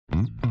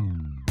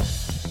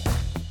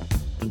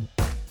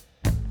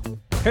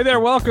Hey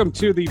there, welcome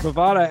to the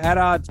Bovada at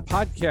Odds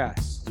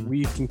podcast.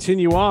 We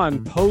continue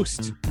on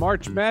post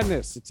March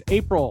Madness. It's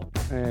April,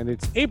 and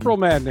it's April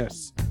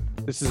Madness.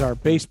 This is our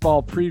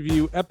baseball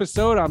preview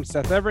episode. I'm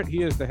Seth Everett.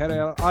 He is the head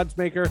odds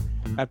maker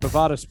at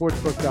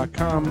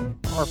BovadaSportsbook.com.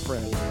 Our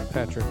friend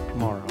Patrick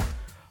Morrow.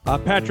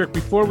 Patrick,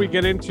 before we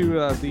get into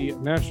the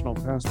national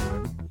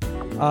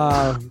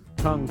pastime,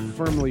 tongue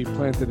firmly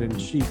planted in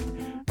cheek.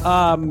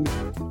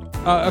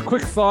 A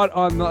quick thought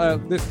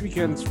on this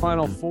weekend's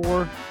Final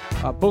Four.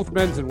 Both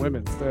men's and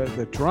women's.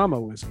 The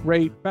drama was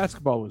great.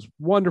 Basketball was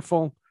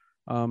wonderful.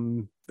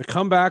 The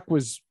comeback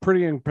was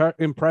pretty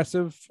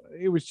impressive.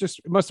 It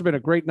must have been a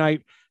great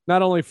night,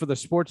 not only for the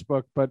sports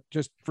book, but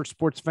just for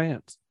sports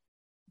fans.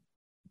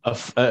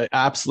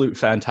 Absolute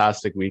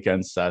fantastic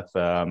weekend, Seth.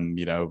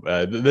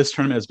 This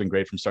tournament has been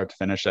great from start to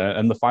finish,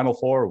 and the Final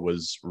Four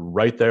was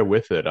right there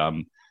with it.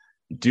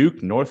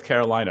 Duke, North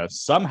Carolina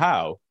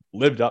somehow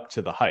lived up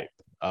to the hype.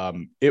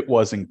 It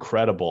was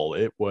incredible.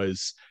 It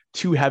was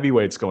two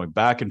heavyweights going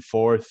back and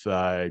forth,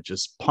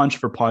 just punch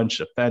for punch,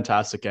 a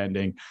fantastic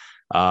ending.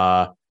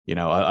 I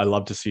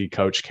love to see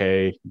Coach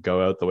K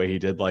go out the way he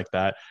did like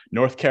that.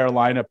 North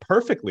Carolina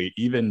perfectly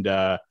evened,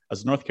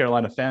 as a North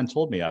Carolina fan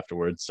told me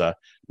afterwards,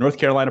 North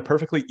Carolina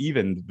perfectly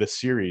evened the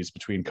series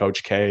between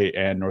Coach K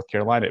and North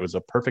Carolina. It was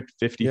a perfect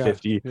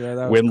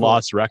 50-50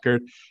 win-loss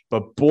record.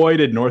 But boy,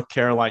 did North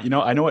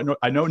Carolina,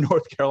 I know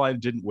North Carolina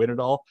didn't win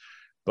it all,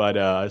 but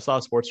I saw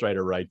a sports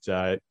writer write,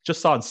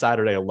 just on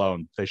Saturday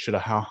alone, they should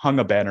have hung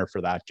a banner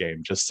for that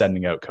game, just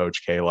sending out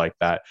Coach K like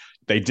that.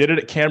 They did it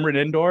at Cameron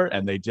Indoor,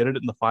 and they did it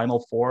in the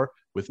Final Four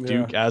with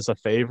Duke as a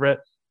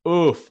favorite.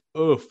 Oof,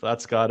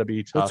 that's got to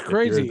be tough. It's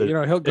crazy.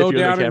 He'll go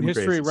down in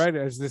history, right,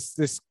 as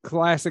this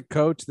classic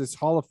coach, this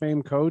Hall of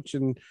Fame coach.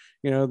 And,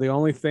 the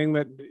only thing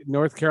that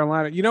North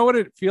Carolina, you know what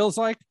it feels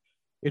like?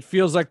 It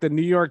feels like the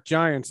New York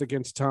Giants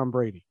against Tom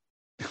Brady.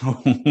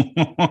 You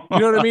know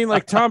what I mean?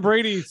 Like Tom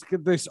Brady's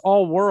this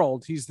all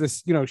world. He's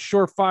this,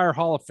 surefire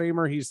Hall of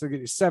Famer. He's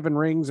 7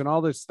 rings and all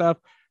this stuff.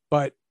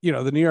 But,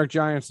 the New York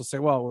Giants will say,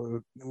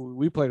 well,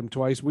 we played him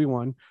twice. We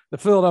won. The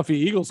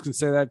Philadelphia Eagles can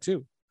say that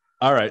too.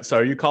 All right. So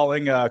are you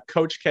calling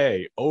Coach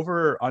K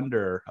over or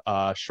under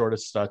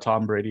shortest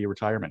Tom Brady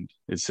retirement?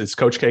 Is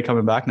Coach K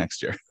coming back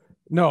next year?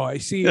 No, I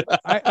see.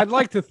 I'd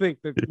like to think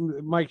that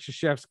Mike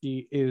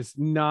Krzyzewski is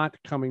not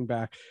coming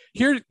back.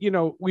 Here,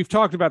 we've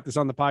talked about this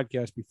on the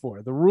podcast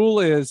before. The rule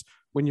is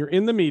when you're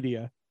in the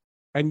media,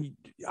 and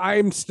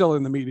I'm still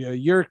in the media,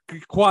 you're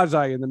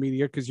quasi in the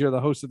media because you're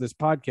the host of this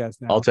podcast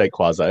now. I'll take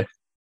quasi.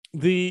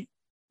 The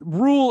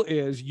rule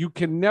is you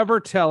can never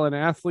tell an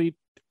athlete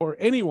or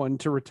anyone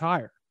to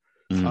retire.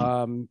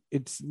 Mm-hmm.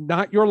 It's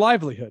not your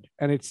livelihood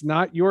and it's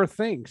not your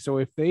thing. So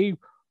if they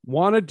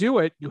want to do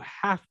it, you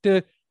have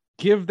to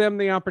give them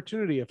the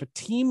opportunity. If a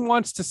team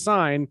wants to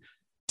sign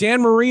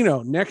Dan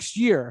Marino next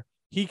year,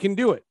 he can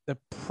do it. The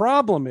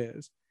problem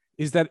is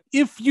that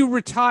if you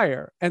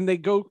retire and they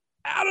go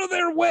out of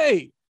their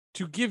way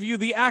to give you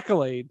the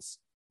accolades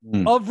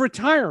of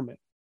retirement,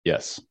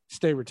 yes,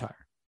 stay retired.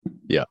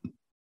 Yeah.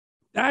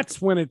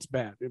 That's when it's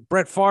bad.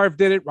 Brett Favre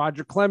did it.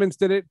 Roger Clemens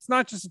did it. It's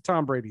not just a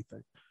Tom Brady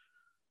thing.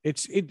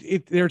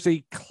 There's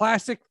a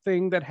classic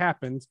thing that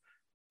happens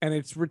and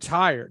it's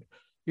retired.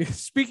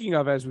 Speaking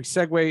of, as we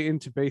segue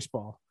into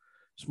baseball,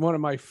 it's one of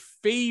my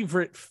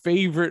favorite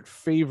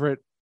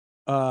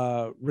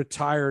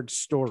retired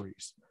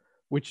stories,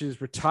 which is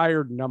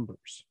retired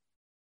numbers.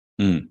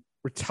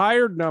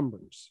 Retired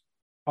numbers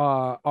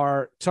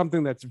are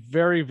something that's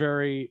very,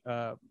 very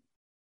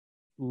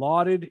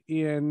lauded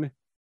in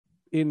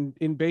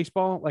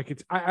baseball.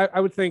 Like I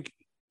would think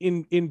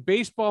in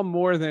baseball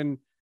more than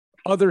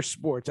other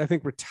sports, I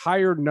think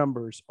retired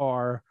numbers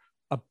are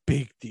a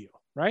big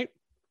deal, right?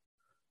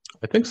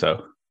 I think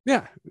so.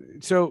 Yeah.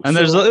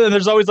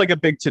 There's always like a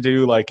big to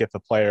do, like if a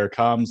player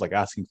comes, like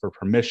asking for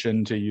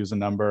permission to use a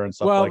number and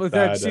stuff like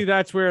that.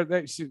 That's where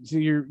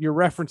you're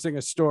referencing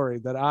a story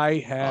that I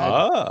had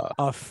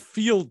a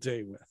field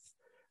day with.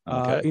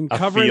 Okay. In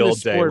covering the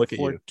sport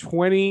for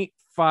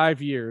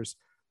 25 years.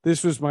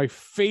 This was my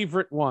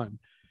favorite one.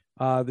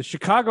 The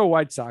Chicago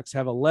White Sox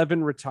have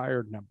 11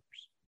 retired numbers.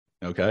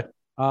 Okay.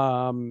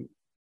 And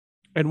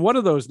one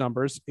of those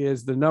numbers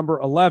is the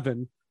number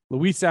 11,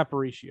 Luis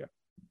Aparicio.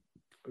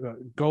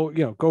 Gold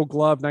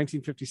Glove,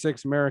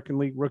 1956 American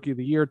League Rookie of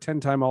the Year,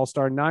 10-time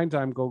All-Star,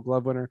 9-time Gold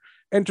Glove winner,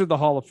 entered the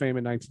Hall of Fame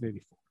in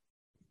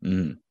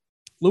 1984.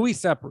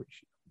 Luis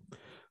Aparicio.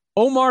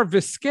 Omar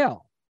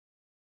Vizquel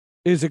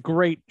is a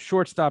great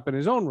shortstop in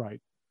his own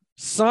right,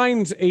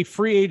 signs a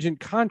free agent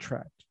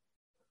contract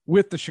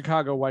with the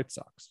Chicago White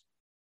Sox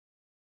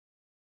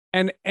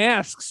and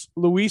asks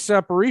Luis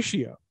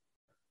Aparicio,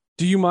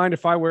 do you mind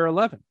if I wear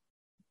 11?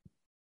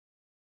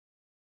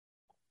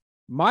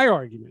 My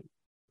argument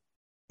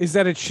is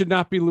that it should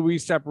not be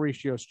Luis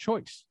Aparicio's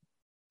choice.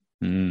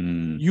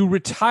 You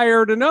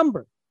retired a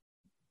number.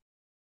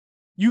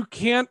 You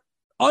can't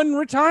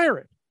unretire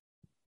it.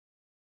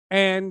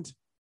 And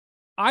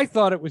I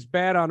thought it was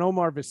bad on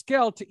Omar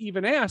Vizquel to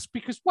even ask,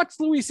 because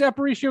what's Luis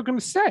Aparicio going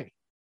to say?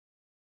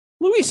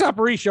 Luis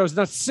Aparicio is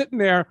not sitting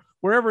there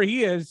wherever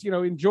he is,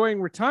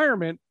 enjoying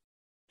retirement,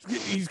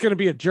 he's going to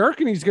be a jerk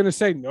and he's going to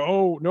say,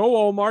 no,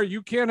 Omar,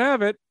 you can't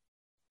have it.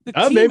 The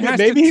team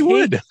maybe he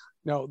would.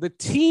 No, the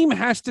team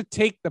has to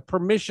take the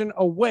permission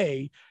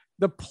away.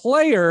 The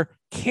player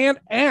can't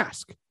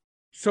ask.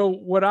 So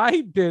what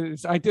I did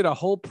is I did a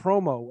whole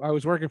promo. I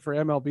was working for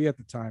MLB at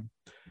the time.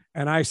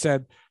 And I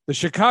said, the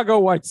Chicago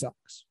White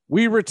Sox,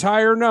 we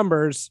retire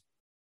numbers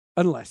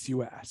unless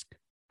you ask.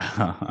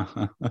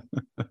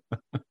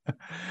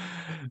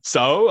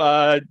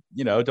 So,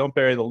 don't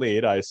bury the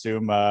lead. I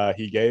assume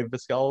he gave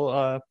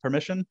Vizquel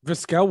permission.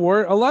 Vizquel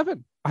wore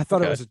 11. I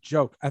thought it was a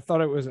joke.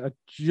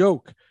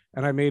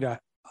 And I made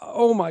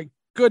oh my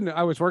goodness.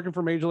 I was working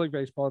for Major League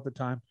Baseball at the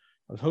time.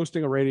 I was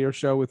hosting a radio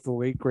show with the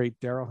late, great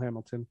Darryl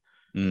Hamilton.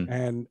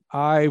 And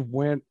I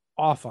went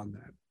off on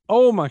that.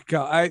 Oh my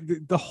God.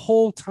 The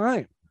whole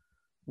time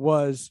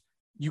was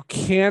you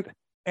can't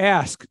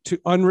ask to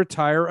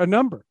unretire a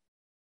number.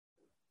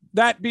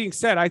 That being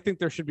said, I think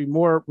there should be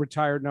more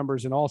retired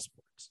numbers in all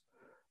sports.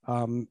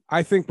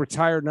 I think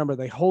retired number,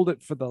 they hold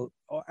it for the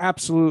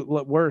absolute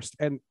worst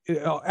and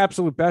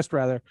absolute best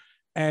rather.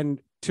 And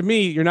to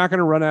me, you're not going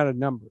to run out of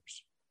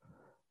numbers.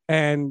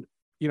 And,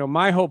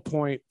 my whole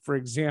point, for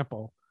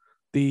example,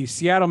 the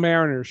Seattle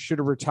Mariners should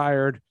have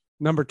retired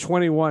number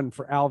 21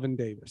 for Alvin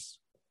Davis.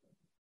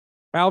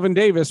 Alvin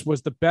Davis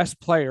was the best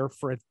player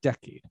for a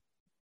decade.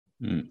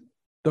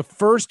 The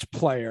first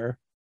player,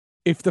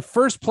 if the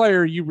first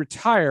player you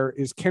retire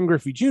is Ken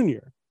Griffey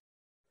Jr.,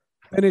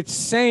 then it's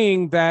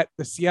saying that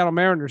the Seattle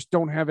Mariners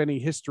don't have any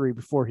history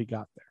before he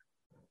got there.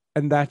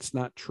 And that's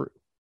not true.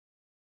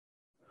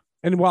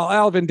 And while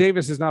Alvin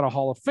Davis is not a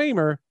Hall of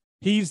Famer,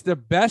 he's the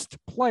best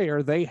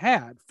player they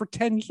had for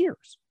 10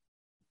 years.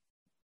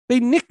 They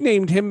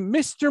nicknamed him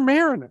Mr.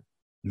 Mariner.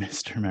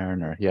 Mr.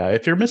 Mariner. Yeah.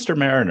 If you're Mr.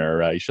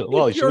 Mariner, you should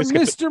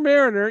Mr.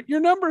 Mariner,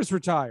 your number's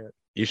retired.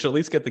 You should at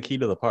least get the key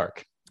to the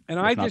park. And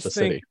I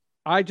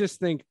just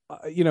think,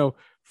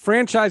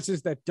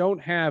 franchises that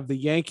don't have the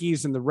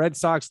Yankees and the Red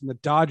Sox and the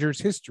Dodgers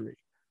history,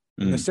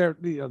 and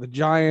the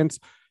Giants,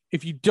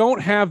 if you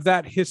don't have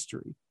that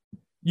history,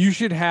 you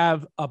should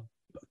have a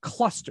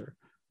cluster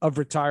of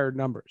retired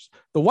numbers.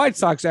 The White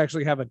Sox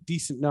actually have a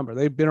decent number.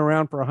 They've been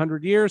around for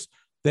 100 years.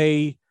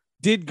 They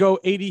did go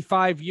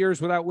 85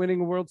 years without winning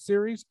a World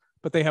Series,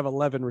 but they have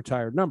 11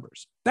 retired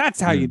numbers.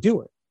 That's how you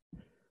do it.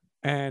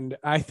 And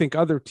I think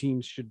other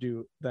teams should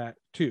do that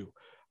too.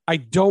 I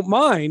don't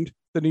mind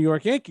the New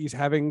York Yankees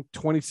having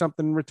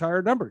 20-something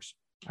retired numbers.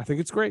 I think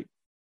it's great.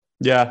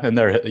 Yeah, and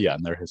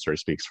their history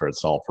speaks for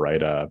itself,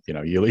 right?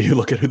 You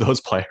look at who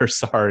those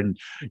players are, and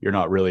you're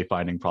not really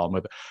finding problem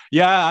with it.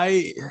 Yeah,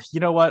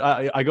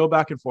 I go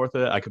back and forth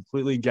with it. I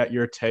completely get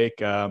your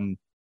take.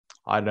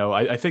 I know.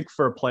 I think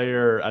for a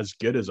player as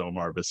good as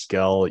Omar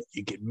Vizquel,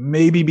 you could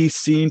maybe be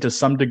seen to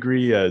some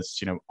degree as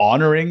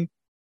honoring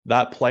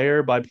that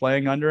player by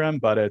playing under him,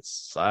 but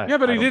it's he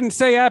didn't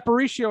say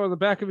Aparicio on the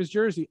back of his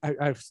jersey.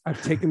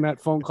 I've taken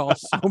that phone call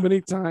so many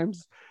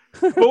times.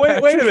 But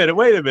wait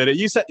a minute.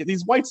 You said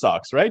these White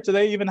Sox, right? Do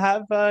they even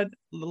have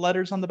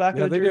letters on the back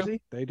of the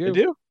jersey? They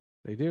do.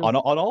 On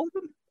all of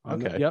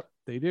them? Okay. Yep,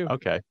 they do.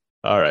 Okay.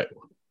 All right.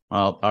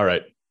 Well, all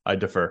right. I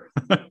defer.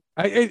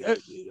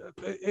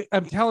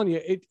 I'm telling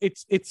you,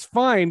 it's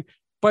fine.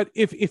 But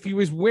if he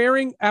was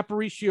wearing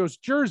Aparicio's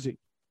jersey,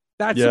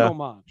 that's an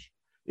homage.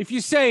 If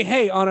you say,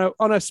 hey,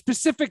 on a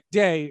specific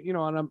day,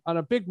 on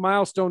a big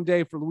milestone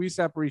day for Luis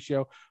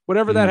Aparicio,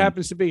 whatever that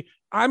happens to be,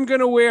 I'm going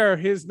to wear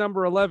his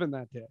number 11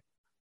 that day.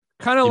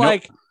 Kind of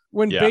like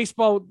when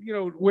baseball,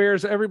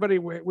 everybody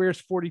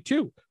wears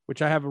 42,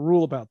 which I have a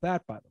rule about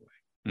that, by the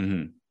way.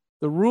 Mm-hmm.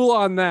 The rule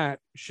on that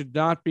should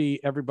not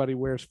be everybody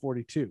wears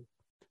 42.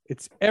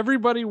 It's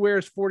everybody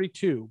wears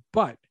 42,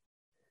 but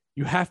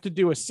you have to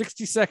do a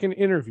 60-second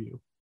interview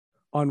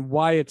on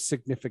why it's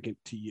significant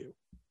to you.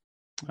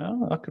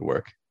 Oh, that could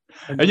work.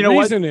 And the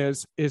reason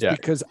is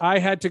because I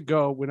had to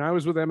go, when I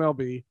was with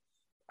MLB,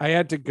 I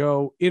had to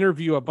go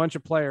interview a bunch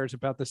of players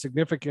about the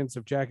significance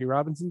of Jackie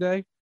Robinson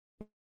Day.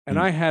 And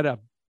I had a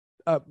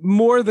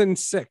more than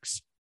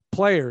 6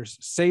 players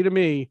say to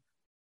me,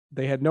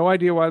 they had no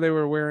idea why they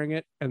were wearing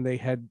it. And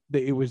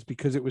it was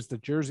because it was the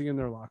jersey in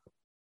their locker.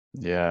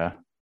 Yeah.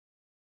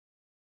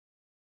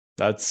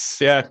 That's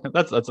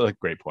a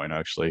great point.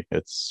 Actually,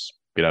 it's,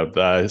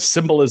 the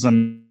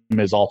symbolism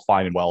is all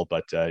fine and well,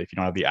 but if you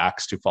don't have the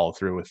acts to follow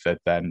through with it,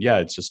 then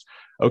it's just,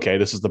 okay,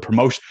 this is the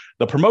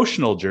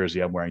promotional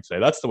jersey I'm wearing today.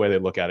 That's the way they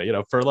look at it.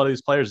 For a lot of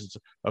these players, it's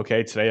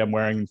okay, today I'm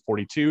wearing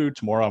 42,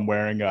 tomorrow I'm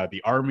wearing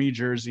the Army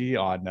jersey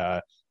on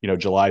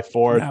July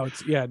 4th.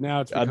 Now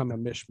it's become a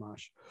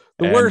mishmash.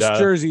 The worst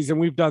jerseys, and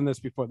we've done this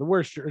before, the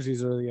worst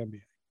jerseys are the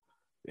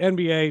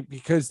NBA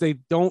because they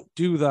don't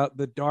do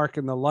the dark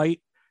and the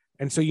light,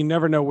 and so you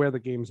never know where the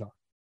games are.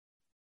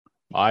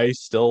 I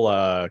still,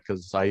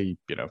 because I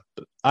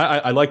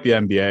like the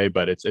NBA,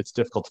 but it's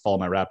difficult to follow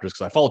my Raptors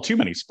because I follow too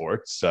many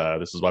sports.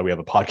 This is why we have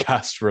a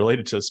podcast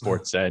related to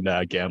sports and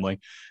gambling.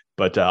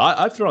 But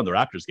I've thrown the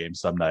Raptors game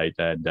some night,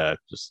 and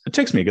just it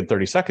takes me a good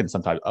 30 seconds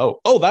sometimes.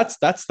 Oh,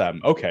 that's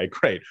them. Okay,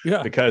 great.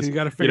 Yeah, because you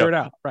got to figure it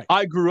out. Right.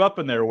 I grew up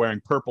and they were wearing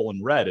purple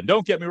and red, and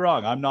don't get me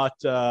wrong, I'm not.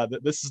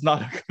 This is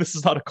not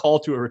a call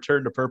to a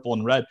return to purple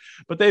and red,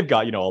 but they've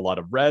got a lot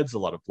of reds, a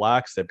lot of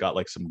blacks. They've got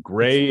like some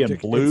gray and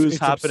blues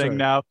happening absurd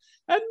now,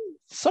 and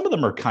some of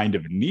them are kind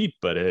of neat,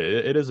 but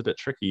it is a bit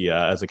tricky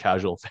as a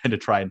casual fan to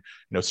try and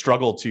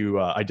struggle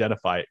to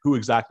identify who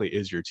exactly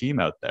is your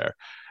team out there.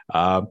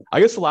 I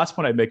guess the last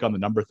point I'd make on the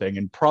number thing,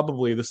 and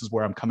probably this is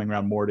where I'm coming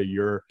around more to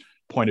your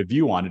point of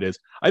view on it, is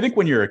I think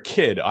when you're a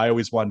kid, I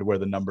always wanted to wear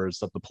the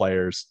numbers of the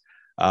players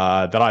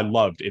that I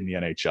loved in the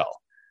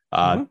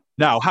NHL.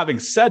 Now, having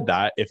said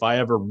that, if I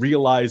ever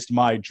realized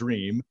my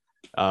dream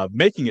of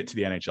making it to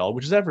the NHL,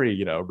 which is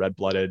every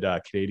red-blooded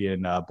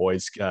Canadian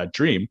boy's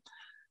dream,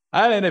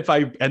 and if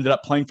I ended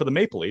up playing for the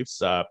Maple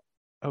Leafs,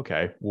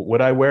 okay,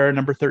 would I wear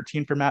number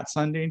 13 for Matt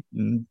Sundin?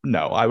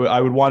 No, I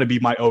would want to be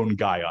my own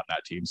guy on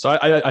that team. So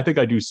I think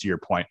I do see your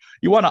point.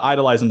 You want to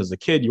idolize him as a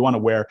kid. You want to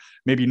wear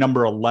maybe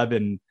number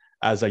 11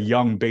 as a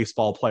young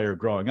baseball player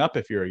growing up.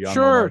 If you're a young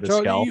Omar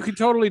Vizquel. You could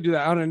totally do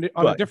that on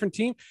a different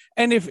team.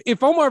 And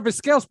if Omar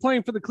Vizquel's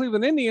playing for the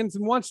Cleveland Indians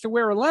and wants to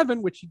wear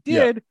 11, which he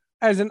did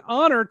as an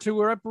honor to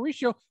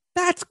Aparicio,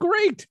 that's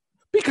great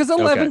because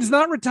 11's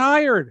not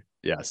retired.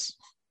 Yes.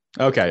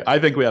 Okay, I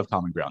think we have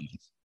common ground then.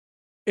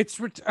 It's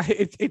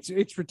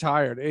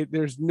retired.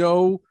 There's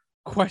no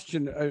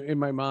question in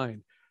my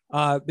mind.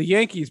 The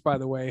Yankees, by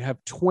the way,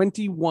 have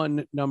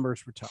 21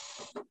 numbers retired.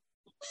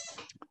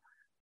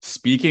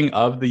 Speaking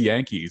of the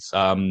Yankees,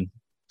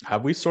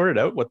 have we sorted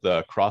out what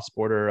the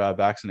cross-border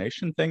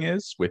vaccination thing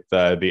is with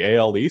the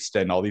AL East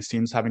and all these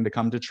teams having to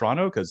come to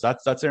Toronto? Because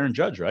that's Aaron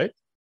Judge, right?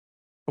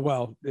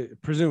 Well,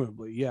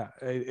 presumably, yeah.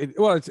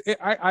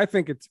 I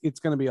think it's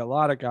going to be a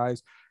lot of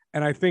guys,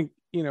 and I think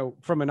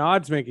from an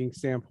odds-making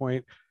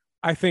standpoint,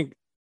 I think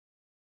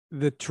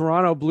the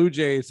Toronto Blue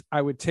Jays,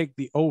 I would take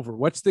the over.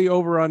 What's the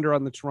over-under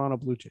on the Toronto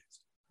Blue Jays?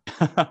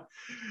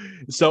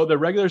 So the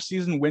regular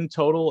season win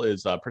total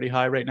is pretty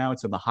high right now.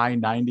 It's in the high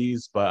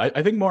 90s, but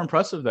I think more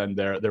impressive than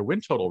their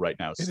win total right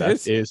now,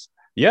 Seth, is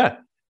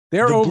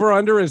their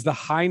over-under is the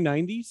high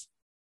 90s?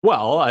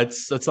 Well,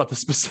 it's not the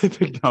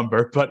specific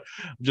number, but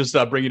I'm just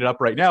bringing it up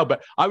right now.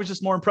 But I was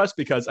just more impressed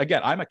because,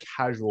 again, I'm a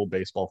casual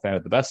baseball fan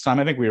at the best time.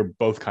 I think we are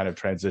both kind of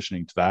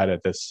transitioning to that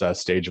at this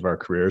stage of our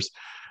careers.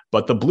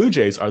 But the Blue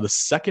Jays are the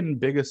second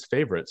biggest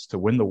favorites to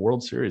win the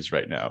World Series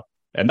right now.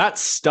 And that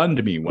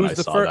stunned me when I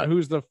saw that.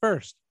 Who's the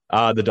first?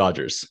 The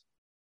Dodgers.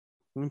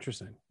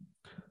 Interesting.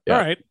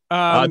 Yeah.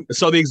 All right.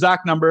 So the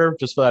exact number,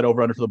 just for that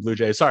over-under for the Blue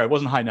Jays, sorry, it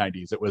wasn't high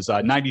 90s. It was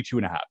 92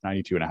 and a half,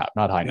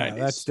 not high 90s.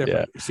 That's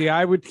different. Yeah. See,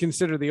 I would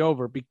consider the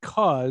over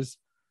because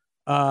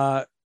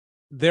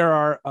there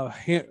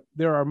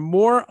are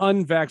more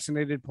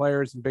unvaccinated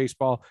players in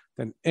baseball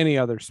than any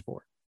other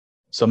sport.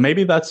 So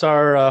maybe that's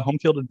our home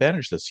field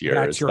advantage this year.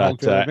 That's your home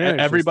field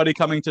advantage. Everybody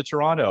coming to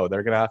Toronto,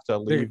 they're going to have to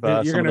leave.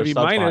 You're going to be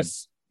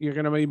minus. You're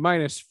going to be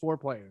minus 4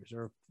 players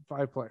or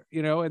 5 players.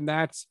 And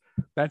that's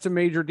a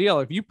major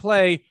deal. If you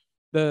play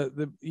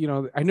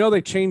I know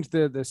they changed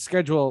the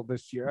schedule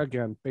this year.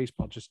 Again,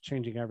 baseball just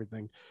changing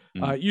everything.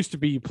 It used to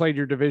be you played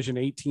your division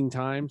 18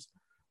 times.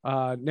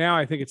 Now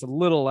I think it's a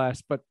little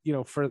less. But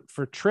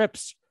for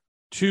trips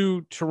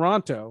to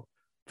Toronto,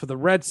 for the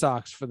Red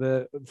Sox, for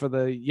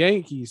the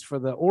Yankees, for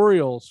the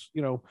Orioles,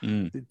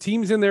 the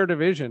teams in their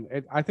division,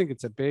 I think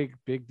it's a big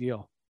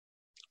deal.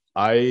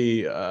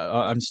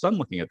 I'm stunned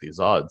looking at these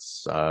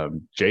odds.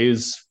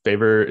 Jays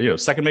favor,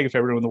 second biggest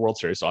favorite to win the World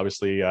Series. So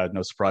obviously,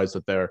 no surprise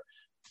that they're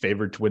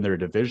favored to win their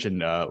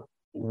division.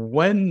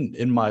 When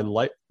in my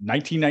life,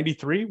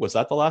 1993, was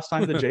that the last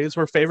time the Jays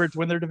were favored to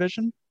win their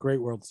division?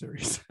 Great World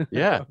Series.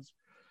 Yeah.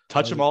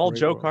 Touch them all,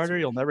 Joe Carter.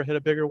 You'll never hit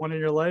a bigger one in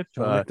your life.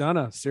 John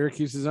McDonough,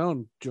 Syracuse's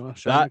own Sean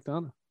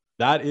McDonough.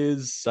 That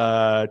is,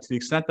 to the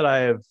extent that I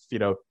have,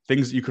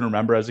 things that you can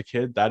remember as a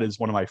kid, that is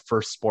one of my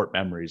first sport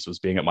memories was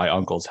being at my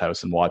uncle's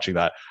house and watching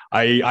that.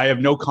 I have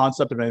no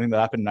concept of anything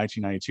that happened in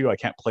 1992. I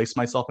can't place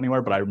myself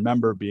anywhere, but I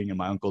remember being in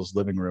my uncle's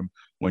living room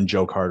when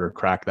Joe Carter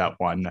cracked that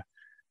one.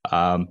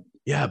 Wow.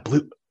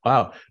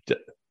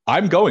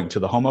 I'm going to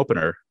the home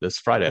opener this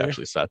Friday,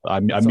 actually, Seth.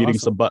 I'm meeting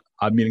awesome.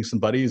 I'm meeting some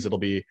buddies. It'll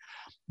be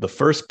the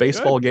first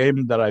baseball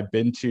game that I've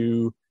been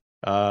to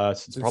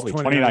since probably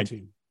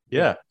 2019.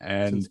 Yeah,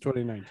 and since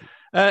 2019.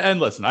 And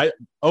listen,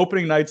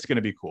 opening night's going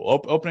to be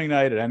cool. Opening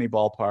night at any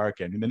ballpark,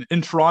 and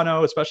in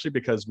Toronto, especially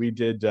because we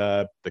did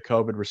the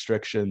COVID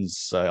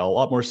restrictions a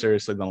lot more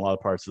seriously than a lot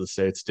of parts of the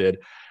States did.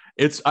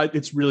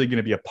 It's really going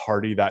to be a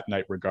party that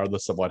night,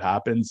 regardless of what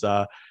happens.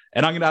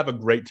 And I'm going to have a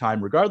great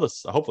time,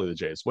 regardless. Hopefully, the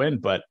Jays win.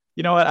 But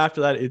you know what? After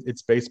that,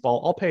 it's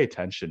baseball. I'll pay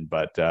attention,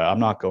 but I'm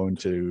not going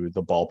to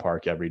the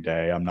ballpark every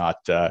day. I'm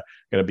not going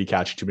to be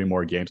catching too many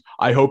more games.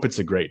 I hope it's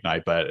a great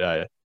night,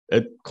 but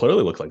it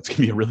clearly looks like it's going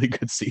to be a really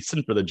good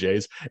season for the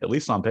Jays, at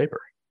least on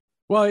paper.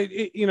 Well,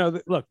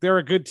 look, they're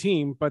a good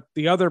team, but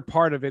the other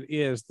part of it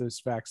is this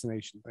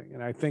vaccination thing.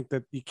 And I think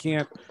that you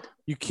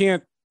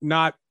can't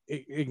not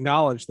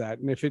acknowledge that.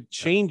 And if it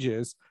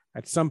changes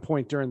at some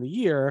point during the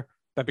year,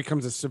 that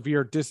becomes a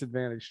severe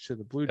disadvantage to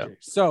the Blue Jays. Yep.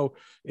 So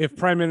if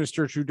Prime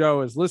Minister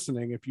Trudeau is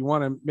listening, if you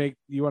want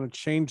to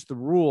change the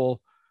rule,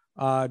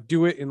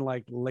 do it in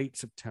like late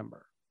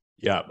September.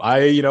 Yeah,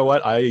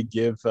 I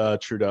give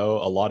Trudeau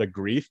a lot of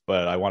grief,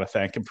 but I want to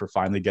thank him for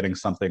finally getting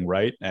something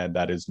right, and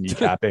that is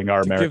kneecapping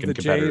our American give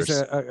the competitors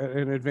Jays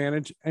an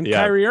advantage. And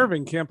Kyrie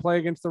Irving can't play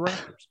against the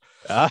Raptors.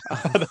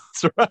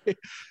 That's right.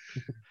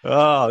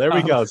 Oh, there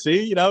we go.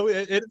 See,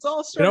 it's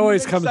all starting. It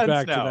always to make comes sense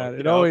back now. to that.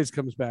 It always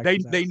comes back.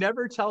 They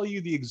never tell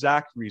you the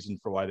exact reason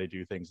for why they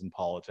do things in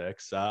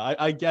politics.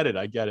 I get it.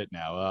 I get it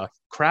now.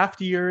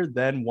 Craftier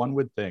than one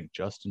would think.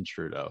 Justin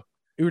Trudeau.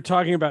 You were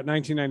talking about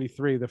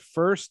 1993, the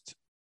first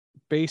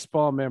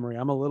baseball memory.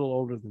 I'm a little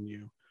older than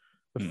you.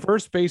 The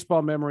first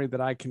baseball memory that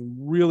I can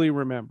really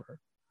remember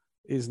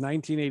is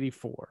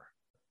 1984.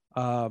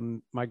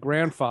 My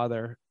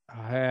grandfather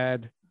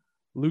had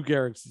Lou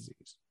Gehrig's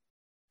disease,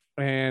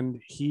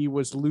 and he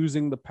was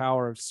losing the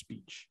power of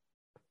speech.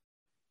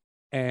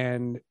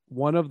 And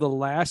one of the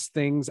last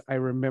things I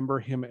remember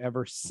him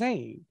ever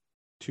saying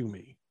to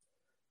me,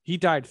 he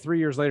died 3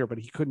 years later, but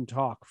he couldn't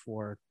talk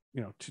for,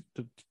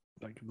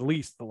 like at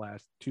least the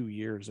last 2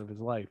 years of his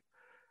life.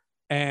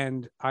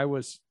 And I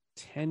was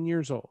 10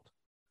 years old.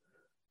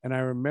 And I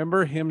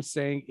remember him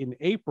saying in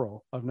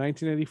April of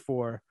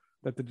 1984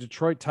 that the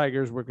Detroit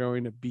Tigers were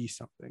going to be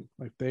something.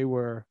 Like they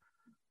were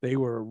a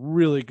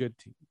really good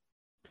team.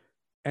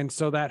 And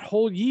so that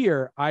whole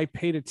year I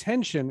paid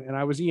attention, and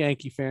I was a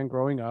Yankee fan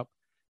growing up,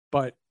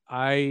 but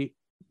I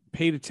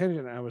paid attention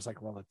and I was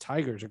like, well, the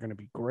Tigers are going to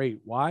be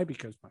great. Why?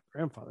 Because my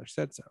grandfather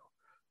said so.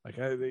 Like,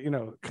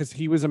 because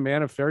he was a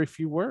man of very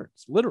few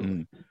words,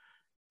 literally.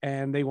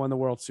 And they won the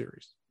World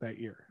Series that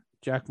year.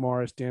 Jack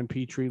Morris, Dan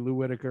Petrie, Lou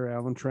Whitaker,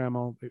 Alan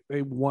Trammell,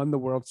 they won the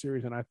World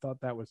Series, and I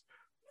thought that was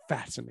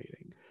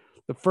fascinating.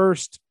 The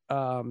first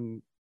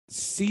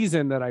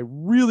season that I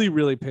really,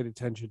 really paid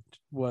attention to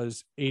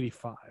was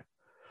 85.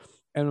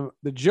 And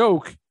the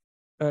joke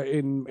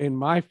in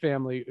my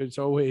family is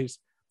always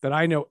that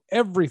I know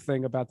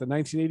everything about the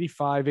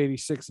 1985,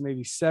 86, and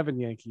 87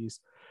 Yankees.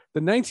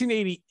 The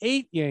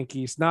 1988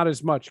 Yankees, not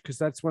as much, because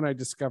that's when I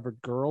discovered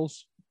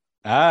girls.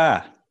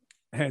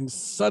 And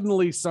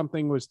suddenly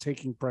something was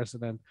taking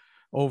precedent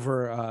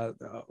over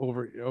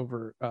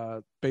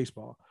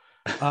baseball.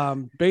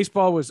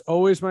 Baseball was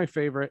always my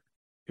favorite.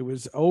 It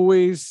was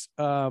always,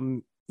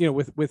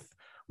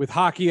 with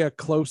hockey a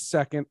close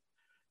second.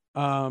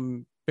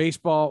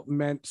 Baseball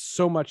meant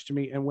so much to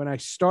me. And when I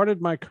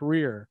started my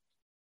career,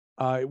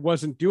 it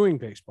wasn't doing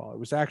baseball. It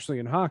was actually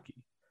in hockey.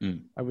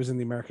 I was in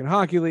the American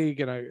Hockey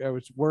League, and I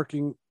was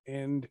working.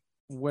 And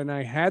when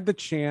I had the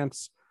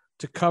chance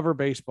to cover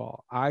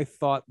baseball, I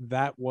thought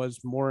that was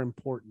more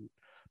important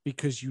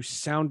because you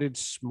sounded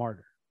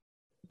smarter.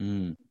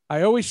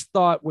 I always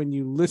thought when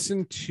you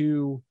listen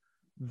to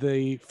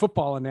the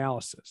football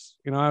analysis,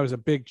 I was a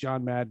big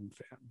John Madden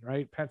fan,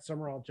 right? Pat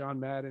Summerall, John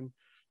Madden,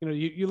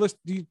 you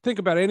think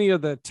about any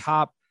of the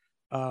top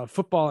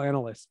football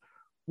analysts,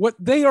 what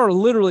they are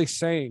literally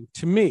saying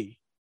to me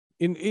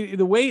in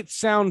the way it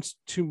sounds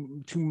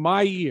to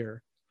my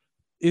ear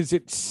is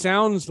it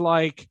sounds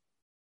like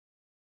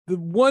the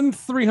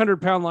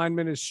 300-pound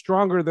lineman is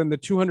stronger than the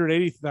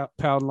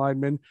 280-pound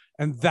lineman,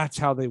 and that's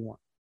how they won.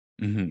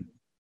 He's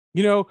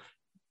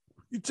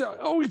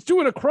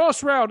doing a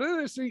cross route.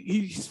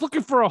 He's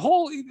looking for a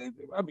hole.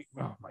 I mean,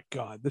 oh my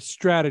God, the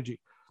strategy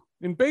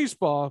in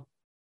baseball.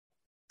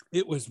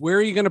 It was, where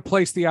are you going to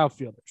place the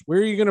outfielders? Where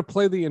are you going to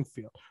play the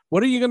infield?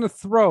 What are you going to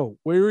throw?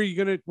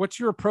 What's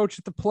your approach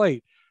at the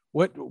plate?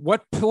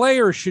 What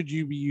player should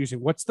you be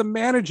using? What's the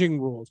managing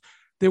rules?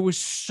 There was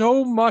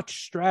so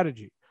much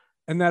strategy,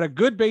 and that a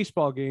good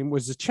baseball game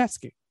was a chess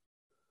game.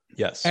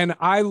 Yes. And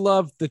I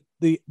loved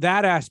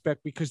that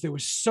aspect because there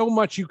was so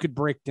much you could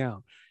break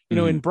down.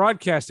 In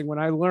broadcasting, when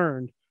I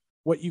learned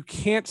what you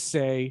can't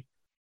say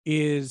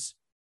is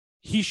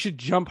he should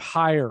jump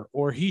higher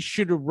or he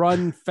should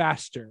run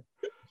faster.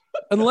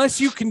 Unless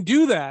you can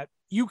do that,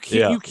 you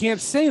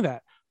can't say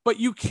that. But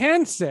you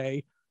can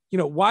say,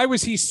 why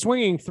was he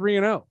swinging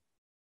 3-0?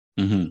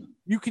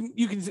 You can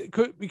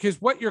because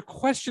what you're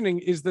questioning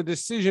is the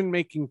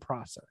decision-making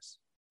process.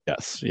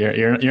 Yes,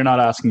 you're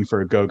not asking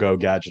for go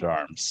gadget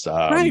arms.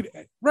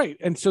 Right.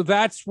 And so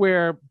that's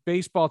where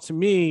baseball, to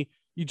me,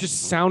 you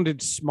just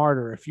sounded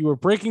smarter. If you were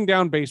breaking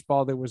down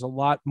baseball, there was a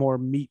lot more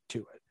meat to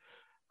it.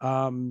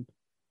 And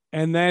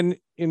then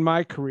in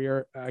my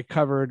career, I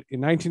covered in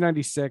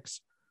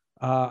 1996.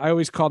 I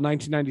always called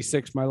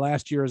 1996 my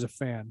last year as a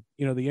fan.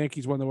 The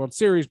Yankees won the World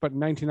Series, but in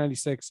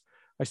 1996,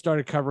 I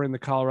started covering the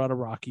Colorado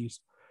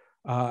Rockies.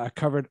 I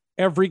covered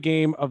every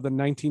game of the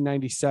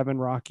 1997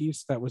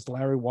 Rockies. That was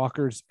Larry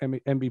Walker's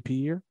MVP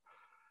year.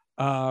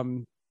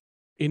 In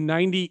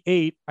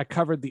 98, I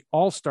covered the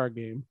All-Star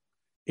game.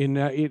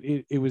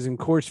 It was in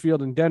Coors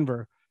Field in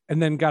Denver,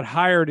 and then got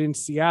hired in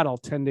Seattle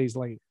 10 days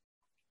later.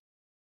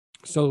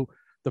 So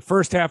the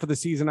first half of the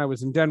season, I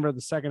was in Denver.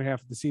 The second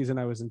half of the season,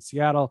 I was in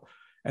Seattle.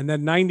 And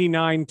then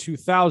 99,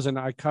 2000,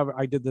 I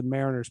did the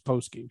Mariners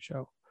postgame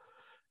show.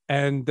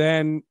 And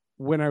then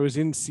when I was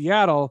in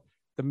Seattle,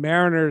 the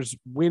Mariners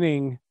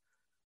winning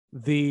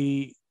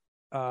the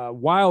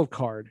wild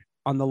card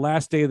on the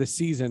last day of the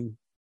season.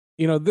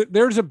 You know,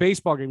 there's a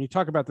baseball game. You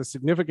talk about the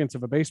significance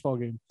of a baseball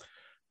game.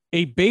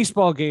 A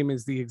baseball game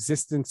is the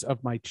existence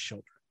of my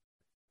children.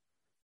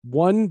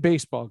 One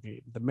baseball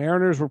game. The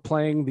Mariners were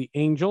playing the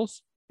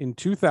Angels in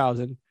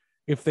 2000.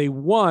 If they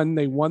won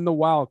the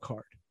wild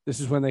card. This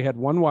is when they had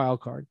one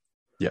wild card.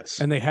 Yes.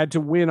 And they had to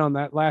win on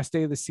that last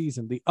day of the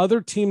season. The other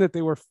team that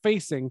they were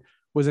facing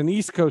was an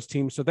East Coast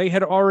team, so they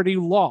had already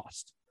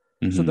lost.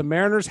 Mm-hmm. So the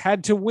Mariners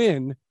had to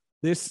win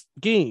this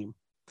game,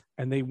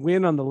 and they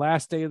win on the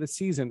last day of the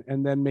season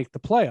and then make the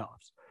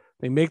playoffs.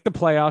 They make the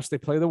playoffs. They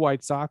play the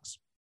White Sox.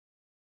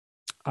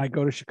 I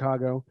go to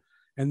Chicago,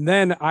 and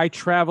then I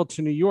travel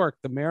to New York.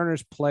 The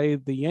Mariners play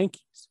the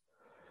Yankees.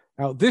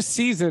 Now, this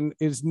season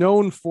is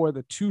known for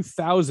the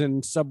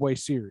 2000 Subway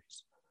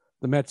Series,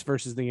 the Mets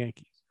versus the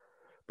Yankees.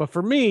 But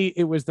for me,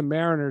 it was the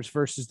Mariners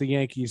versus the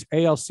Yankees,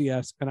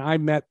 ALCS, and I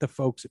met the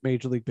folks at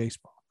Major League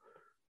Baseball.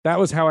 That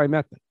was how I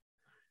met them.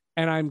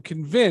 And I'm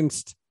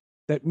convinced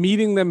that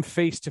meeting them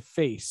face to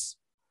face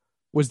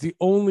was the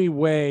only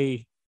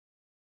way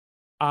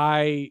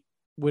I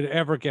would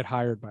ever get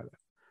hired by them.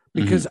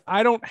 Because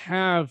I don't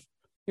have,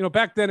 you know,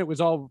 back then it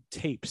was all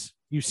tapes.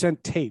 You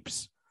sent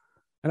tapes.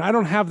 And I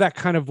don't have that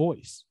kind of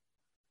voice.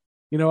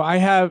 You know,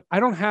 I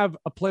don't have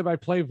a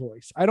play-by-play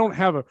voice. I don't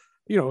have a,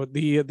 you know,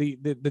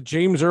 the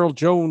James Earl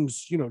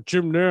Jones, you know,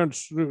 Jim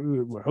Nance,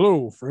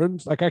 hello,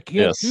 friends. Like, I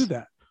can't do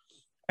that.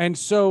 And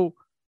so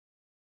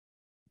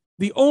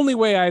the only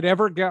way I'd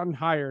ever gotten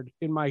hired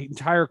in my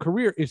entire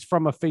career is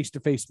from a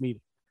face-to-face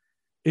meeting.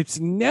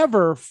 It's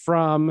never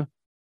from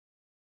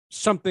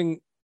something,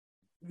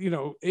 you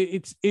know,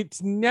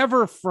 it's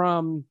never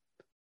from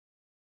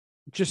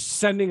just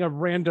sending a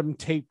random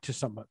tape to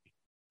somebody.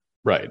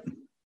 Right.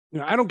 You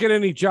know, I don't get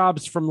any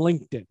jobs from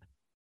LinkedIn.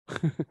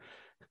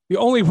 The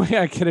only way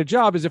I get a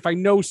job is if I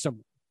know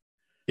someone.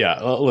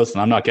 Yeah, listen,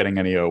 I'm not getting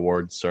any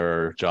awards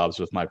or jobs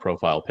with my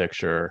profile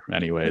picture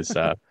anyways.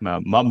 My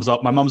mom's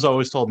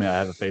always told me I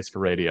have a face for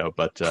radio,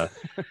 but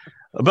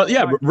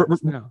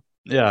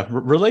yeah,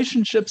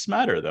 relationships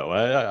matter though.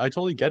 I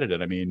totally get it.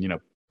 And I mean, you know,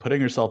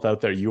 putting yourself out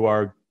there, you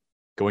are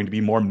going to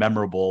be more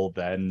memorable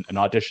than an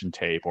audition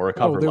tape or a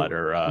cover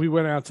letter. We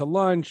went out to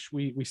lunch.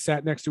 We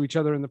sat next to each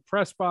other in the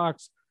press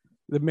box.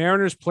 The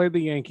Mariners played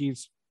the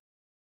Yankees.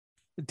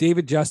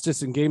 David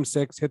Justice in Game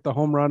 6 hit the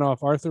home run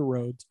off Arthur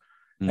Rhodes,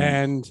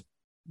 and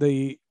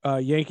the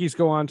Yankees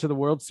go on to the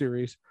World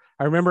Series.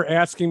 I remember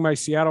asking my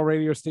Seattle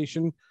radio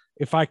station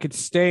if I could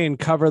stay and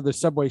cover the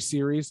Subway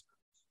Series,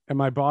 and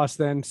my boss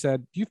then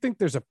said, "Do you think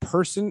there's a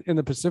person in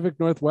the Pacific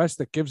Northwest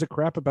that gives a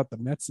crap about the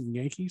Mets and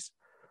Yankees?"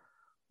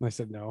 And I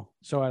said, no.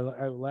 So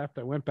I left.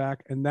 I went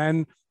back, and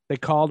then they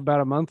called about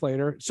a month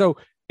later. So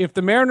if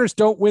the Mariners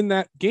don't win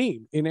that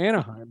game in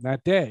Anaheim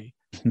that day,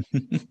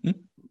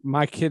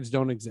 my kids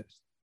don't exist.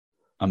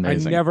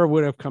 Amazing. I never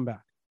would have come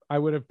back. I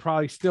would have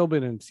probably still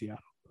been in Seattle.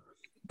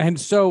 And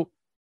so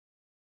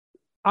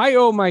I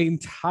owe my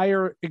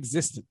entire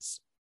existence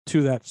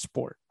to that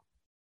sport.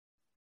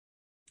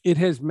 It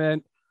has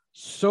meant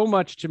so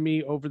much to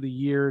me over the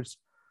years.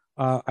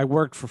 I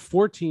worked for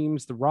 4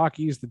 teams: the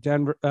Rockies,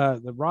 the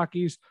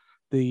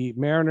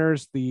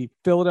Mariners, the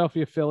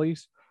Philadelphia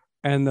Phillies,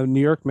 and the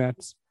New York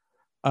Mets.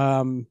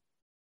 I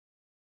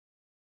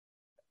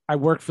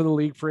worked for the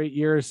league for 8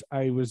 years.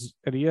 I was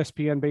at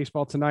ESPN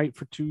Baseball Tonight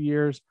for 2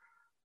 years.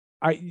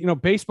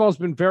 Baseball's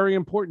been very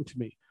important to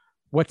me.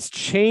 What's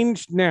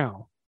changed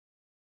now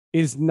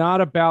is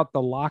not about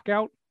the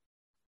lockout,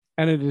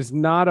 and it is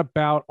not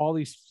about all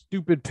these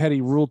stupid petty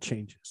rule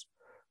changes.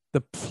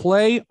 The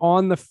play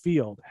on the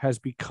field has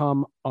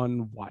become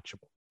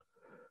unwatchable.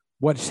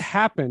 What's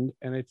happened,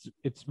 and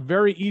it's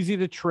very easy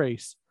to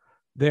trace,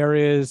 there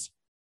is,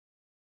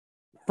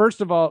 first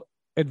of all,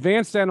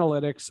 advanced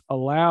analytics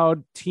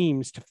allowed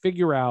teams to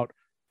figure out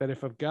that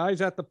if a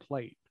guy's at the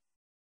plate,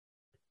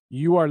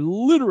 you are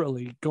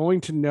literally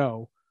going to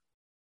know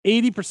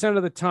 80%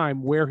 of the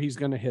time where he's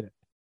going to hit it.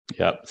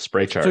 Yeah,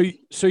 spray chart.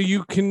 So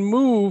you can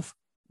move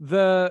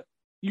the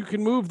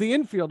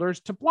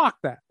infielders to block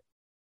that.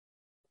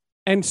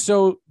 And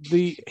so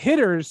the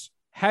hitters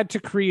had to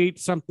create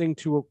something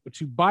to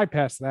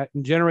bypass that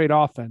and generate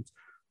offense.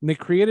 And they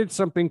created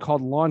something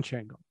called launch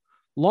angle.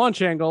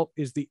 Launch angle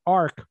is the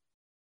arc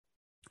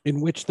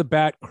in which the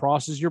bat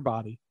crosses your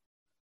body.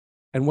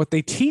 And what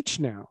they teach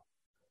now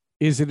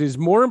is it is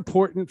more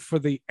important for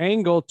the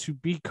angle to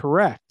be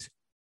correct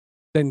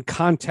than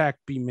contact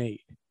be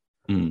made.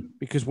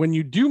 Because when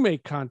you do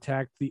make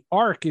contact, the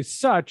arc is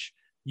such,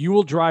 you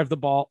will drive the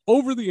ball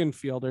over the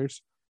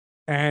infielders,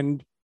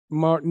 and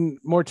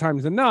more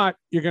times than not,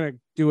 you're going to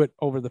do it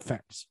over the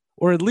fence,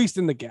 or at least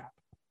in the gap.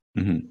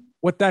 Mm-hmm.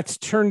 What that's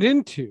turned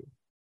into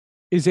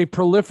is a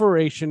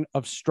proliferation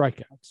of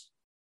strikeouts.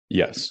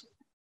 Yes.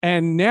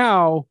 And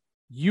now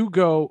you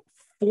go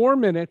 4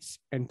 minutes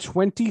and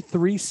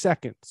 23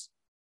 seconds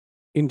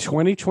in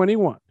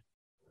 2021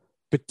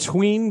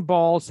 between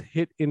balls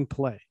hit in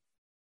play.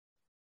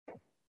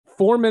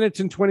 4 minutes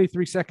and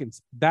 23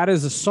 seconds. That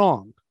is a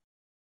song.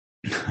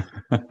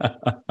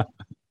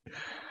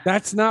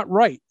 That's not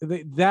right.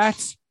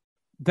 That's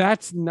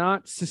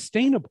not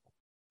sustainable.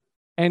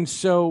 And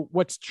so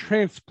what's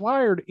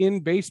transpired in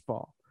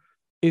baseball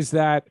is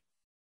that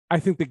I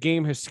think the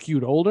game has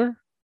skewed older.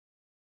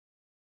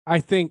 I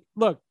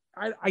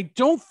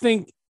don't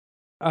think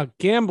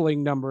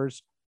gambling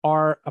numbers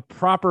are a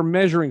proper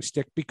measuring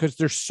stick because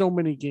there's so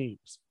many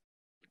games.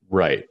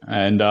 Right.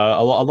 And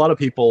a lot of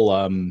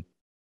people,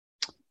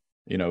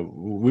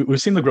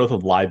 we've seen the growth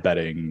of live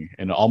betting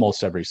in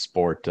almost every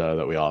sport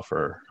that we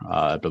offer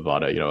at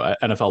Bovada.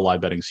 NFL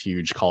live betting's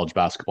huge. College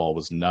basketball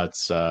was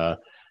nuts.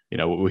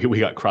 We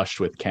got crushed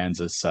with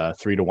Kansas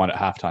 3-1 at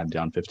halftime,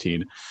 down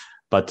 15.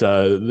 But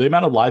the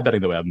amount of live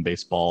betting that we have in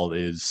baseball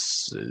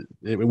is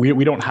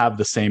we don't have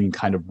the same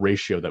kind of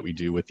ratio that we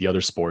do with the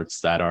other sports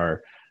that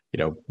are,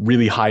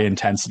 really high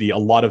intensity, a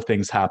lot of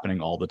things happening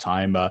all the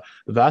time. The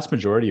vast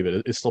majority of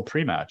it is still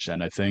pre-match.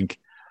 And I think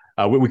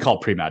we call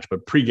it pre-match,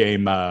 but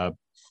pre-game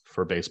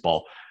for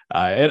baseball.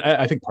 And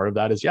I think part of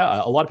that is,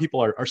 a lot of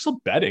people are still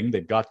betting.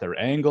 They've got their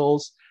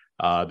angles.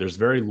 There's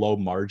very low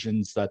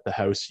margins that the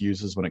house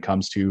uses when it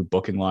comes to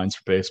booking lines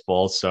for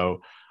baseball.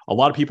 So a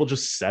lot of people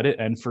just set it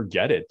and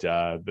forget it.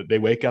 They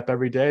wake up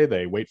every day.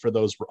 They wait for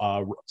those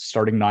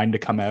starting 9 to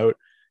come out,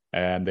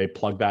 and they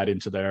plug that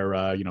into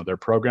their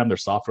program, their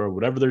software,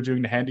 whatever they're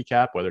doing to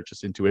handicap, whether it's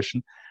just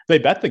intuition. They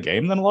bet the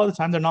game. Then a lot of the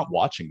time they're not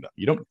watching them.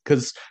 You don't,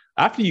 because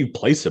after you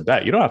place a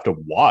bet, you don't have to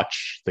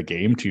watch the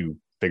game to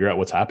figure out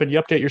what's happened.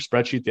 You update your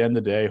spreadsheet at the end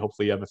of the day.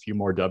 Hopefully you have a few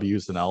more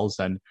W's than L's,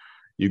 and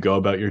you go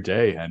about your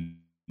day. And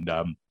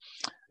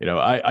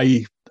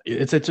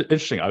it's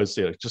interesting. I was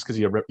just because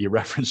you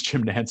referenced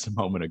Jim Nantz a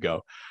moment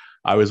ago.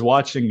 I was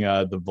watching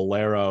the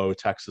Valero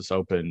Texas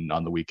Open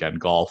on the weekend,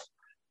 golf,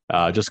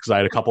 just because I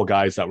had a couple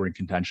guys that were in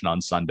contention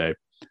on Sunday,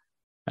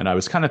 and I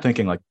was kind of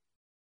thinking, like,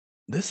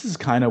 this is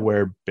kind of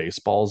where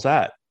baseball's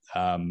at.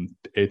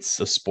 It's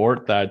a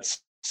sport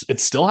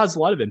it still has a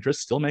lot of interest,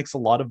 still makes a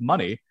lot of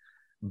money,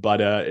 but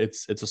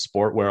it's a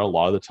sport where a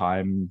lot of the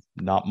time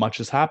not much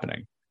is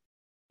happening.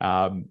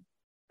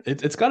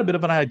 It's got a bit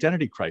of an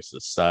identity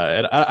crisis.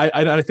 And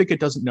I think it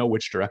doesn't know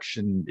which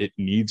direction it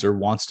needs or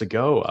wants to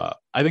go.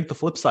 I think the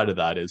flip side of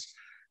that is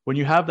when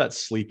you have that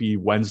sleepy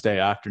Wednesday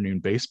afternoon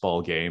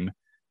baseball game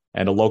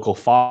and a local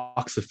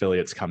Fox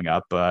affiliate's coming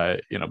up, the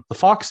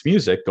Fox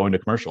music going to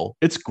commercial,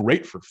 it's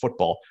great for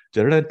football.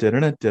 For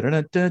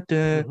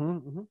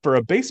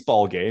a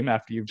baseball game,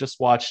 after you've just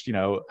watched,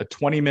 a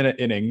 20-minute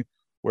inning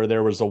where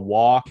there was a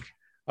walk,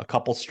 a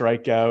couple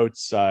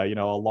strikeouts, a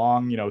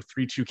long,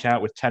 3-2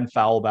 count with 10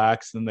 foul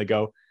backs. And then they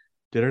go,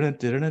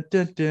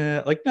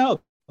 like,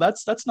 no,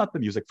 that's not the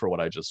music for what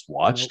I just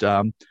watched.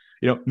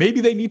 Maybe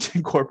they need to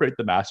incorporate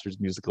the Masters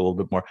music a little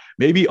bit more.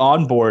 Maybe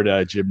onboard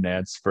Jim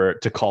Nantz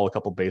to call a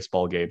couple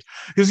baseball games.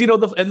 Because,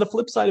 and the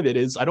flip side of it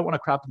is, I don't want to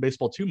crap on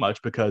baseball too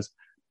much, because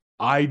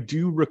I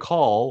do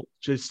recall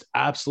just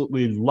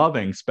absolutely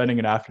loving spending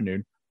an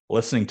afternoon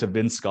listening to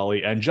Vin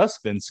Scully, and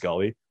just Vin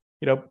Scully,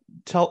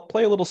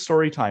 play a little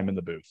story time in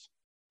the booth.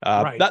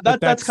 Right.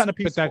 That's kind of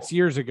peaceful. But that's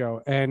years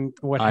ago. And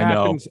what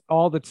happens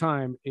all the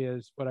time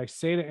is, what I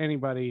say to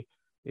anybody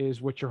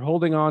is, what you're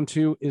holding on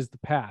to is the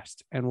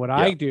past. And what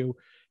I do,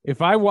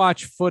 if I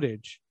watch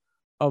footage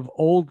of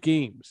old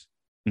games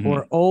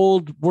or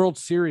old World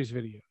Series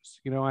videos,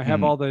 I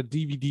have all the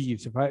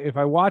DVDs. If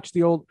I watch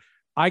the old,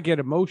 I get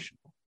emotional.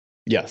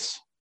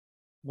 Yes.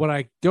 What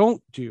I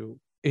don't do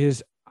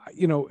is,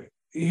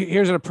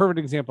 here's a perfect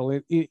example.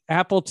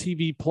 Apple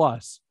TV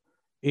Plus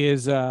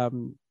is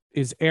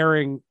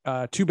airing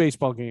 2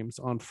 baseball games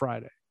on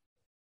Friday.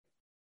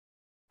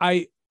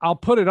 I'll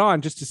put it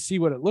on just to see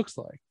what it looks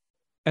like,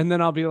 and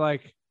then I'll be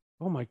like,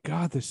 oh my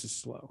God, this is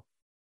slow.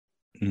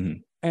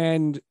 Mm-hmm.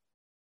 And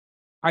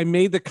I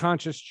made the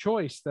conscious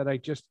choice that I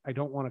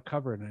don't want to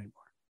cover it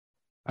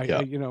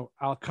anymore.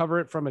 I'll cover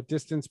it from a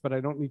distance, but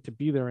I don't need to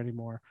be there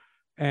anymore.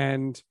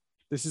 And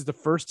this is the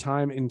first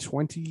time in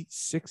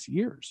 26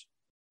 years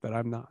that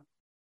I'm not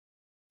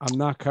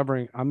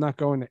going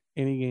to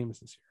any games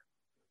this year.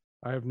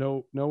 I have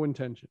no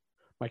intention.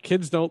 My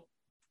kids don't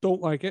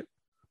like it.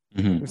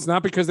 Mm-hmm. It's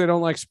not because they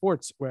don't like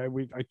sports. I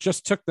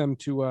just took them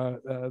to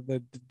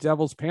the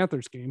Devils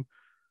Panthers game.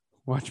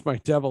 Watch my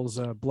Devils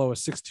blow a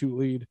 6-2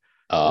 lead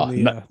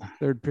in the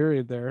third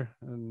period there,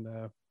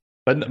 and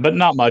but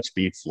not much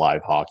beats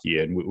live hockey,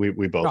 and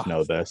we both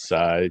know this.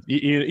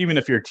 Even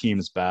if your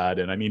team's bad,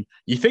 and I mean,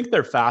 you think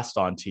they're fast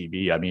on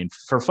TV. I mean,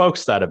 for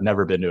folks that have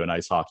never been to an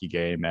ice hockey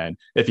game, and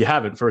if you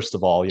haven't, first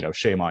of all,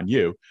 shame on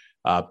you.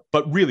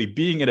 But really,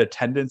 being in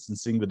attendance and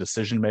seeing the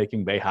decision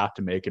making they have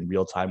to make in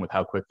real time with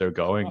how quick they're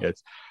going,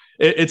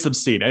 it's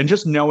obscene. And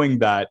just knowing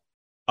that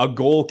a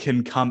goal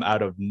can come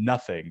out of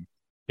nothing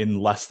in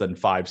less than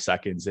 5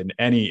 seconds in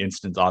any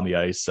instance on the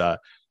ice,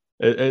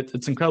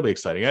 it's incredibly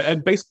exciting.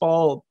 And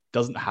baseball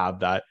doesn't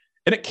have that,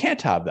 and it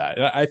can't have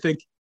that. I think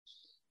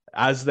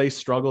as they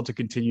struggle to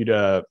continue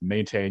to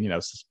maintain,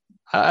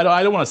 I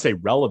don't want to say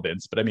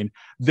relevance, but I mean,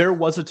 there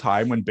was a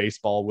time when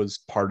baseball was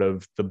part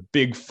of the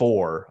big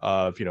four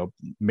of,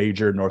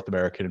 major North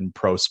American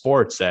pro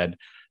sports. And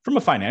from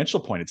a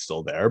financial point, it's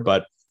still there,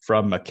 but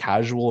from a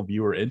casual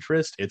viewer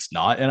interest, it's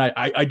not. And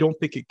I don't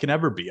think it can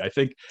ever be. I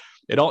think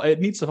it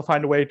needs to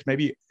find a way to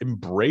maybe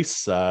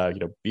embrace,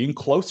 being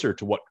closer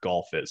to what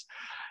golf is.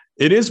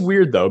 It is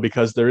weird though,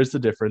 because there is the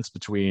difference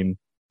between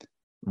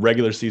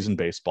regular season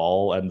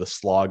baseball and the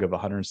slog of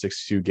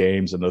 162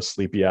 games and those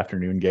sleepy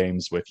afternoon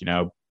games with,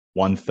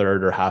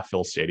 1/3 or half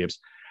fill stadiums,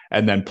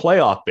 and then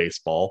playoff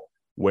baseball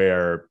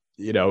where,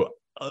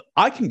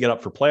 I can get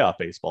up for playoff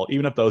baseball,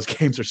 even if those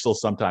games are still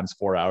sometimes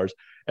 4 hours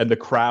and the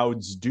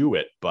crowds do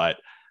it. But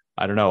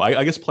I don't know.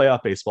 I guess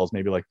playoff baseball is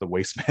maybe like the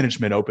Waste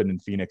Management Open in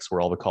Phoenix,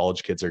 where all the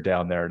college kids are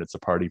down there and it's a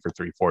party for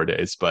 3-4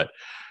 days. But,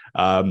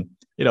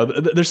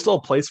 there's still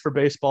a place for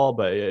baseball,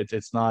 but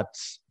it's not,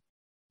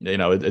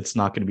 it's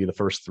not going to be the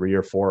first 3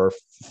 or 4 or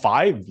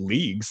 5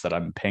 leagues that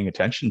I'm paying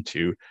attention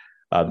to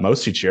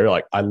most each year.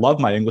 Like, I love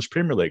my English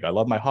Premier League. I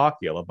love my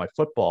hockey. I love my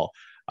football.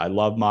 I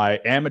love my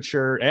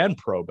amateur and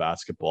pro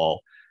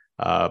basketball.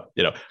 I'm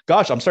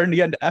starting to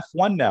get into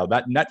F1 now.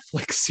 That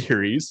Netflix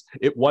series,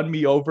 it won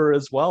me over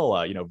as well.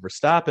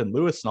 Verstappen,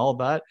 Lewis, and all of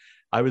that.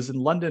 I was in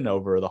London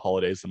over the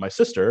holidays, and my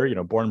sister,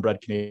 born and bred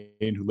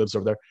Canadian who lives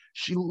over there,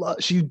 she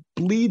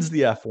bleeds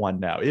the F1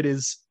 now. It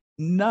is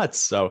nuts.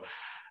 So,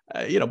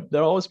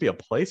 there'll always be a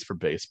place for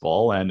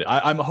baseball. And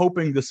I'm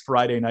hoping this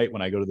Friday night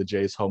when I go to the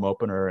Jays home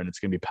opener and it's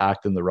going to be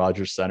packed in the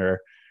Rogers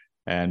Center.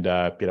 And,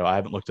 I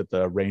haven't looked at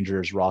the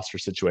Rangers roster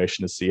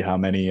situation to see how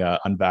many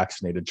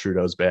unvaccinated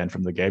Trudeau's banned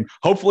from the game.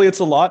 Hopefully it's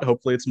a lot.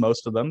 Hopefully it's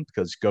most of them,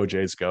 because go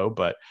Jays go.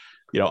 But,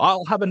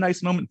 I'll have a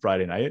nice moment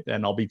Friday night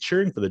and I'll be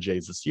cheering for the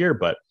Jays this year,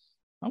 but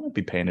I won't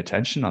be paying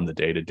attention on the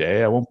day to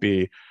day. I won't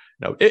be,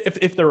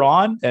 if they're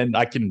on and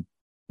I can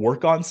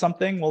work on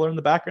something while they're in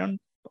the background,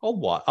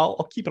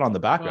 I'll keep it on the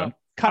background.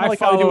 Kind of like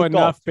follow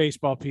enough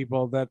baseball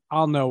people that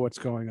I'll know what's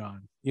going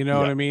on. You know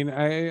what I mean?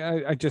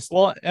 I just,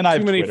 and I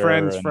have too many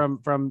friends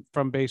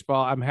from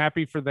baseball. I'm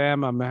happy for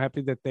them. I'm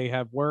happy that they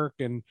have work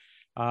and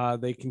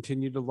they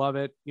continue to love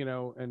it,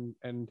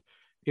 and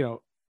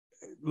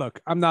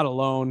look, I'm not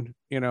alone.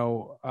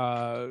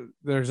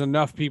 There's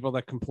enough people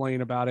that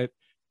complain about it.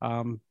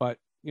 But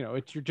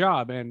it's your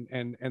job,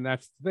 and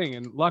that's the thing.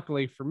 And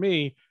luckily for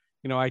me,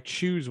 I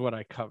choose what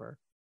I cover,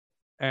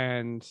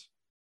 and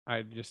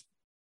I'm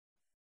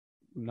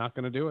not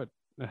going to do it.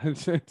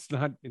 It's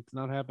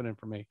not happening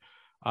for me.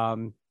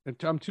 I'm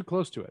too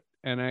close to it,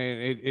 and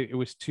it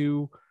was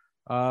too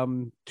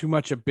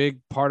much a big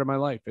part of my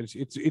life.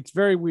 It's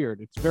very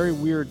weird. It's very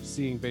weird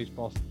seeing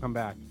baseball come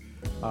back.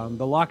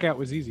 The lockout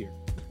was easier,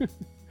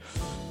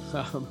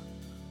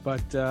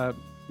 but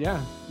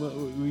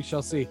we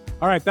shall see.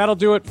 All right, that'll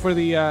do it for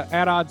the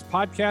At Odds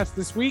podcast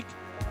this week.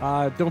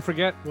 Don't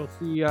forget,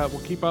 we'll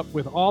keep up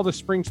with all the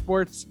spring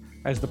sports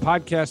as the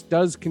podcast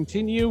does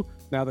continue.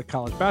 Now that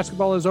college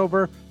basketball is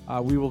over,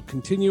 we will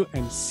continue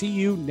and see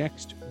you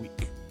next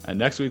week. And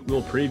next week,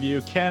 we'll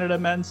preview Canada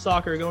men's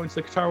soccer going to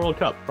the Qatar World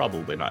Cup.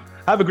 Probably not.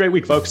 Have a great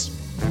week, folks.